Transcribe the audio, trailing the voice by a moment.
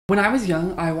When I was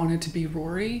young, I wanted to be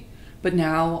Rory, but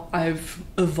now I've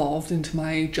evolved into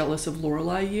my jealous of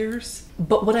Lorelai years.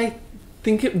 But what I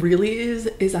think it really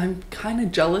is I'm kind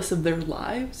of jealous of their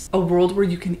lives. A world where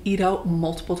you can eat out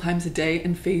multiple times a day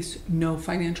and face no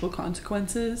financial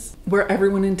consequences. Where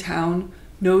everyone in town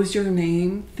knows your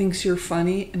name, thinks you're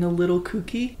funny and a little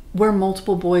kooky. Where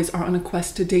multiple boys are on a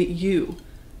quest to date you,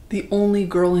 the only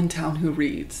girl in town who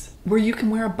reads. Where you can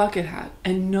wear a bucket hat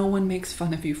and no one makes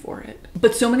fun of you for it.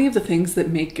 But so many of the things that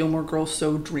make Gilmore Girls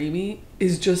so dreamy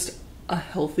is just a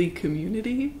healthy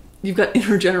community. You've got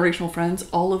intergenerational friends,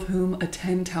 all of whom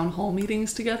attend town hall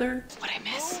meetings together. What I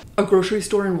miss? A grocery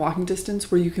store in walking distance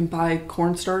where you can buy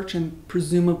cornstarch and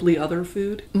presumably other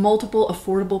food. Multiple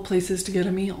affordable places to get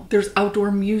a meal. There's outdoor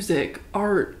music,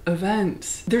 art,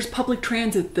 events. There's public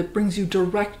transit that brings you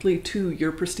directly to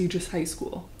your prestigious high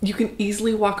school. You can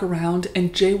easily walk around,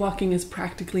 and jaywalking is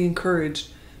practically encouraged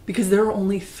because there are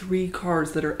only 3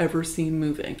 cars that are ever seen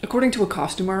moving. According to a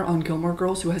costumer on Gilmore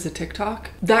Girls who has a TikTok,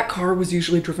 that car was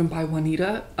usually driven by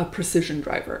Juanita, a precision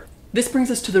driver. This brings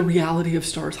us to the reality of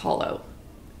Stars Hollow.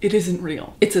 It isn't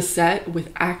real. It's a set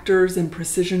with actors and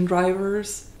precision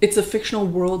drivers. It's a fictional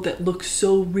world that looks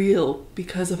so real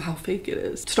because of how fake it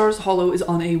is. Stars Hollow is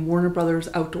on a Warner Brothers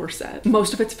outdoor set.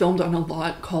 Most of it's filmed on a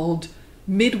lot called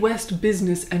Midwest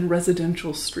Business and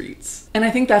Residential Streets. And I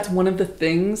think that's one of the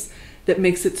things that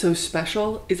makes it so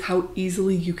special is how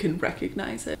easily you can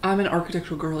recognize it. I'm an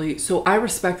architectural girly, so I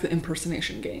respect the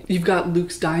impersonation game. You've got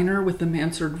Luke's Diner with the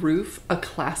mansard roof, a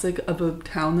classic of a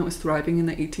town that was thriving in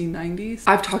the 1890s.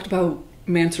 I've talked about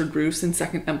mansard roofs in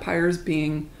Second Empires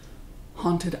being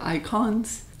haunted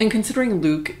icons. And considering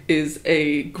Luke is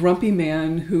a grumpy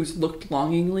man who's looked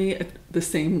longingly at the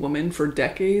same woman for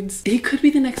decades, he could be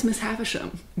the next Miss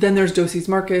Havisham. Then there's Dosey's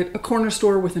Market, a corner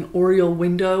store with an oriel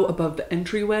window above the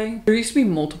entryway. There used to be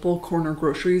multiple corner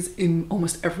groceries in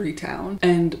almost every town.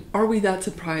 And are we that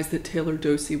surprised that Taylor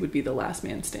Dosey would be the last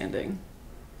man standing?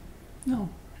 No.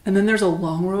 And then there's a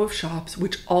long row of shops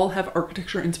which all have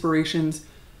architecture inspirations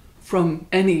from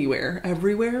anywhere,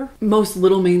 everywhere. Most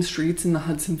little main streets in the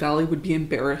Hudson Valley would be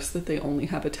embarrassed that they only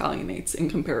have Italianates in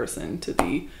comparison to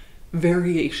the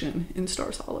variation in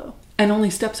Stars Hollow. And only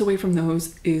steps away from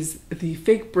those is the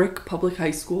fake brick public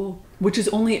high school, which is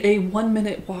only a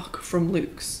 1-minute walk from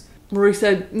Luke's. Rory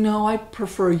said, "No, I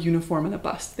prefer a uniform and a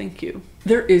bus, thank you."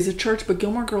 There is a church, but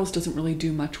Gilmore Girls doesn't really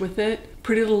do much with it.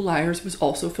 Pretty Little Liars was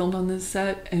also filmed on this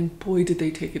set, and boy did they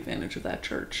take advantage of that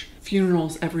church.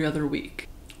 Funerals every other week.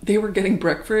 They were getting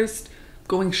breakfast,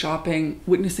 going shopping,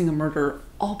 witnessing a murder,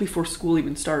 all before school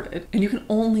even started. And you can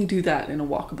only do that in a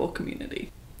walkable community.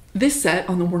 This set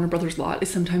on the Warner Brothers lot is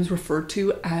sometimes referred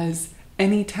to as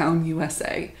Anytown,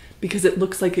 USA, because it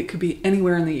looks like it could be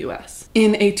anywhere in the US.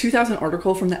 In a 2000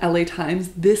 article from the LA Times,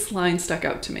 this line stuck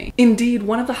out to me. Indeed,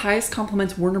 one of the highest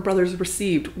compliments Warner Brothers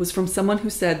received was from someone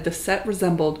who said the set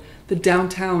resembled the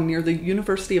downtown near the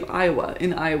University of Iowa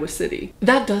in Iowa City.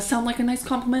 That does sound like a nice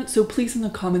compliment, so please in the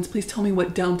comments, please tell me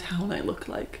what downtown I look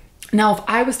like. Now, if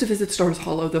I was to visit Stars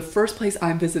Hollow, the first place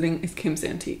I'm visiting is Kim's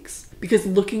Antiques, because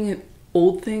looking at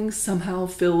old things somehow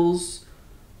fills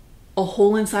a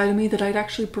hole inside of me that I'd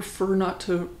actually prefer not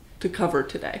to cover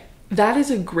today. That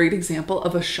is a great example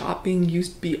of a shop being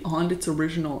used beyond its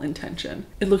original intention.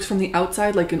 It looks from the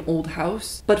outside like an old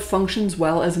house, but functions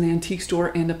well as an antique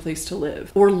store and a place to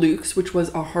live. Or Luke's, which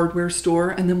was a hardware store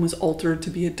and then was altered to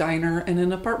be a diner and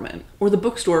an apartment. Or the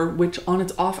bookstore, which on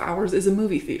its off hours is a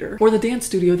movie theater. Or the dance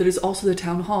studio that is also the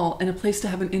town hall and a place to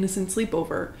have an innocent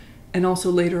sleepover, and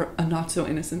also later a not so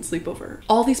innocent sleepover.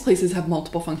 All these places have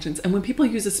multiple functions, and when people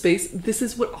use a space, this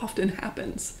is what often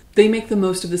happens. They make the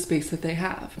most of the space that they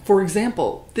have. For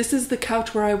example, this is the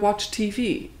couch where I watch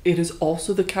TV. It is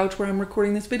also the couch where I'm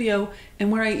recording this video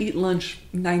and where I eat lunch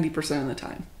 90% of the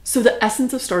time. So the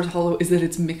essence of Stars Hollow is that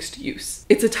it's mixed use.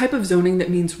 It's a type of zoning that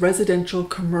means residential,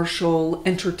 commercial,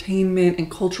 entertainment,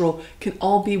 and cultural can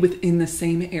all be within the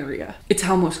same area. It's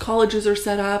how most colleges are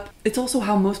set up. It's also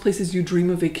how most places you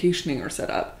dream of vacationing are set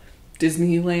up.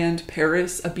 Disneyland,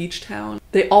 Paris, a beach town.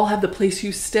 They all have the place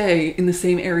you stay in the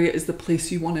same area as the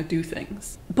place you want to do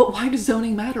things. But why does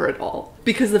zoning matter at all?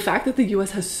 Because the fact that the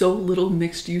US has so little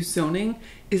mixed use zoning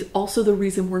is also the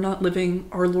reason we're not living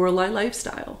our Lorelai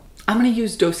lifestyle. I'm going to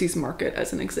use Dosey's Market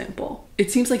as an example. It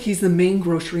seems like he's the main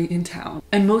grocery in town,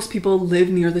 and most people live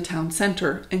near the town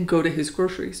center and go to his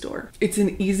grocery store. It's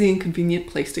an easy and convenient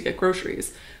place to get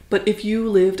groceries, but if you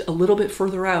lived a little bit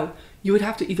further out, you would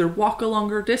have to either walk a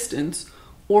longer distance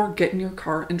or get in your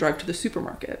car and drive to the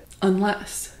supermarket.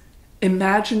 Unless,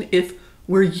 imagine if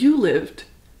where you lived,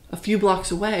 a few blocks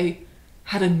away,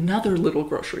 had another little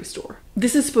grocery store.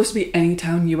 This is supposed to be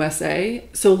Anytown, USA,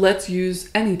 so let's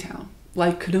use Anytown,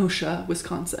 like Kenosha,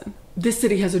 Wisconsin. This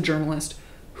city has a journalist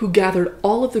who gathered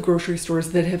all of the grocery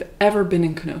stores that have ever been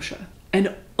in Kenosha.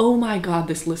 And oh my God,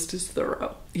 this list is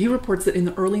thorough. He reports that in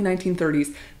the early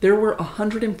 1930s, there were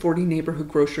 140 neighborhood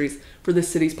groceries for the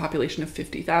city's population of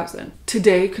 50,000.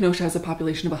 Today, Kenosha has a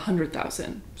population of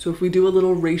 100,000. So if we do a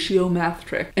little ratio math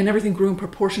trick and everything grew in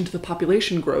proportion to the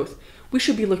population growth, we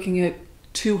should be looking at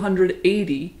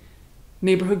 280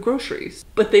 neighborhood groceries.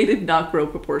 But they did not grow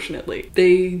proportionately.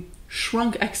 They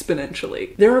shrunk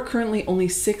exponentially. There are currently only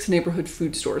 6 neighborhood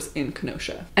food stores in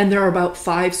Kenosha, and there are about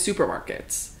 5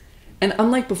 supermarkets. And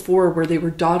unlike before where they were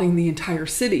dotting the entire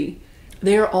city,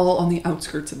 they are all on the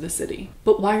outskirts of the city.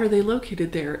 But why are they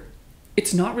located there?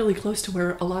 It's not really close to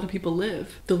where a lot of people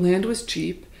live. The land was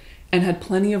cheap and had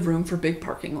plenty of room for big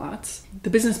parking lots. The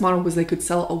business model was they could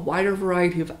sell a wider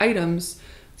variety of items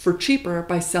for cheaper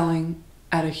by selling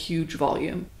at a huge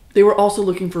volume. They were also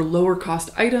looking for lower cost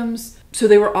items, so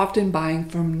they were often buying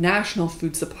from national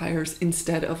food suppliers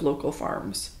instead of local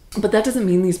farms. But that doesn't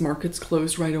mean these markets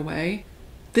closed right away.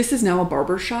 This is now a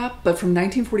barber shop, but from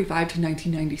 1945 to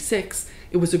 1996,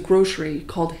 it was a grocery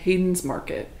called Hayden's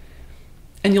Market.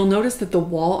 And you'll notice that the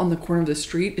wall on the corner of the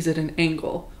street is at an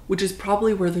angle, which is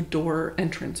probably where the door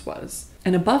entrance was.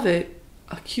 And above it,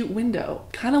 a cute window,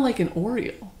 kind of like an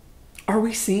Oriole. Are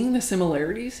we seeing the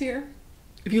similarities here?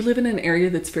 If you live in an area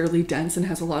that's fairly dense and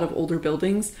has a lot of older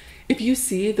buildings, if you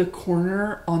see the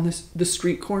corner on the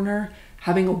street corner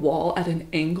having a wall at an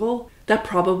angle, that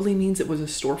probably means it was a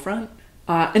storefront.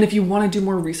 And if you want to do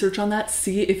more research on that,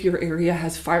 see if your area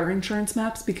has fire insurance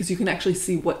maps because you can actually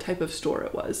see what type of store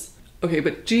it was. Okay,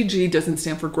 but GG doesn't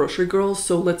stand for Grocery Girls,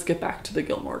 so let's get back to the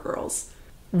Gilmore Girls.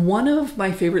 One of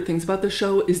my favorite things about the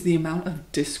show is the amount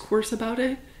of discourse about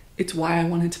it. It's why I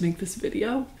wanted to make this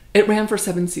video. It ran for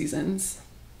 7 seasons.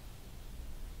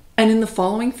 And in the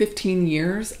following 15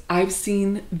 years, I've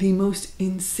seen the most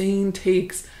insane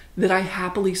takes that I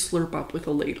happily slurp up with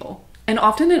a ladle. And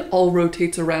often it all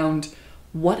rotates around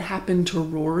what happened to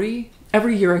Rory.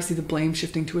 Every year I see the blame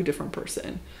shifting to a different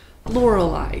person.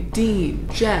 Lorelai, Dean,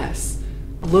 Jess,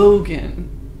 Logan,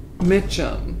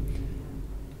 Mitchum,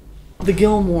 the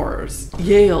Gilmores,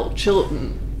 Yale,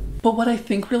 Chilton. But what I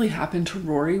think really happened to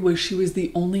Rory was she was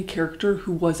the only character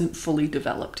who wasn't fully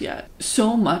developed yet.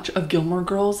 So much of Gilmore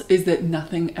Girls is that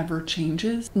nothing ever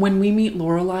changes. When we meet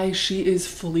Lorelai, she is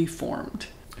fully formed.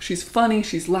 She's funny,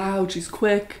 she's loud, she's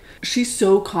quick. She's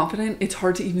so confident, it's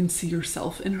hard to even see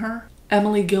yourself in her.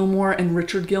 Emily Gilmore and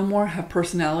Richard Gilmore have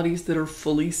personalities that are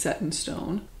fully set in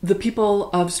stone. The people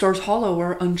of Stars Hollow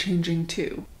are unchanging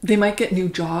too. They might get new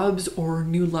jobs or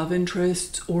new love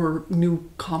interests or new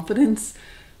confidence,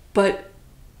 but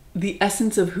the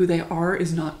essence of who they are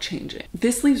is not changing.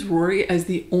 This leaves Rory as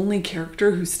the only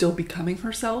character who's still becoming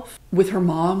herself. With her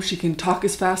mom, she can talk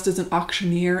as fast as an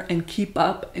auctioneer and keep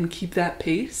up and keep that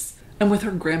pace. And with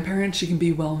her grandparents, she can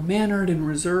be well-mannered and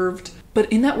reserved.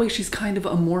 But in that way, she's kind of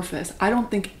amorphous. I don't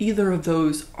think either of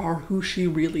those are who she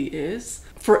really is.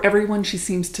 For everyone, she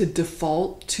seems to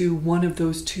default to one of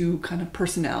those two kind of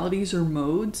personalities or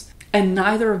modes. And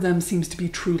neither of them seems to be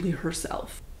truly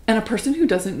herself. And a person who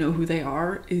doesn't know who they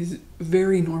are is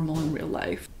very normal in real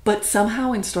life. But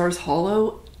somehow in Stars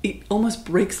Hollow, it almost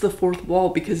breaks the fourth wall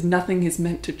because nothing is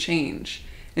meant to change.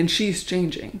 And she's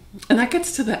changing. And that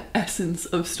gets to the essence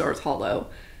of Stars Hollow.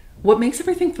 What makes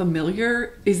everything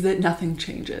familiar is that nothing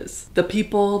changes. The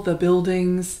people, the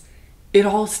buildings, it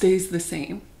all stays the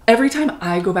same. Every time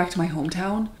I go back to my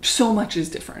hometown, so much is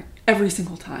different. Every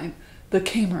single time. The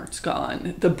Kmart's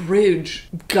gone. The bridge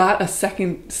got a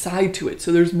second side to it,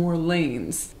 so there's more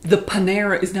lanes. The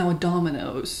Panera is now a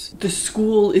Domino's. The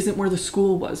school isn't where the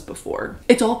school was before.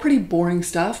 It's all pretty boring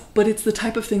stuff, but it's the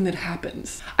type of thing that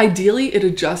happens. Ideally, it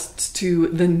adjusts to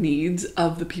the needs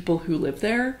of the people who live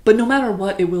there, but no matter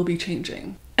what, it will be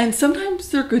changing. And sometimes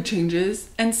they're good changes,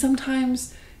 and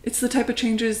sometimes it's the type of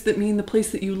changes that mean the place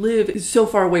that you live is so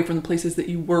far away from the places that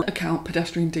you work. Account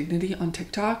Pedestrian Dignity on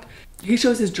TikTok. He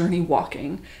shows his journey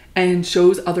walking and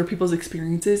shows other people's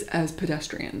experiences as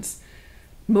pedestrians.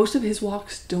 Most of his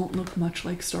walks don't look much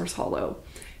like Stars Hollow.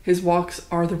 His walks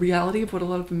are the reality of what a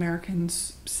lot of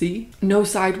Americans see. No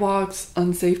sidewalks,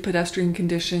 unsafe pedestrian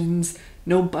conditions,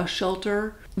 no bus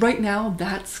shelter. Right now,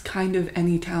 that's kind of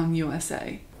Anytown,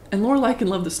 USA. And Lorelai can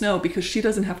love the snow because she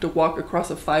doesn't have to walk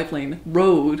across a 5-lane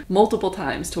road multiple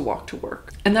times to walk to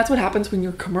work. And that's what happens when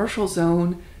your commercial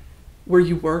zone, where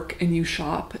you work and you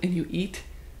shop and you eat,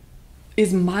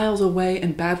 is miles away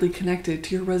and badly connected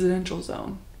to your residential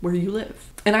zone where you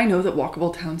live. And I know that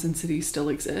walkable towns and cities still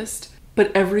exist, but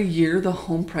But every year the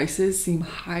home prices seem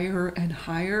higher and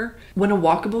higher. When a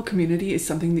walkable community is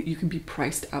something that you can be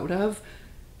priced out of,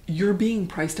 you're being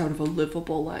priced out of a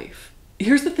livable life.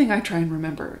 Here's the thing I try and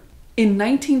remember. In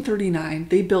 1939,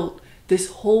 they built this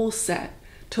whole set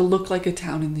to look like a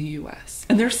town in the US.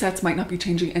 And their sets might not be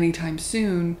changing anytime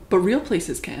soon, but real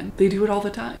places can. They do it all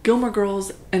the time. Gilmore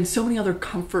Girls and so many other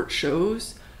comfort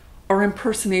shows are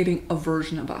impersonating a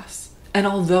version of us. And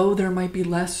although there might be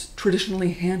less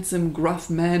traditionally handsome, gruff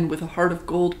men with a heart of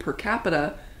gold per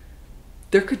capita,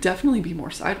 there could definitely be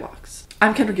more sidewalks.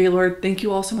 I'm Kendra Gaylord. Thank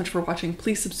you all so much for watching.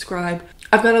 Please subscribe.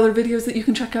 I've got other videos that you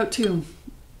can check out too.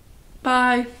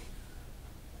 Bye.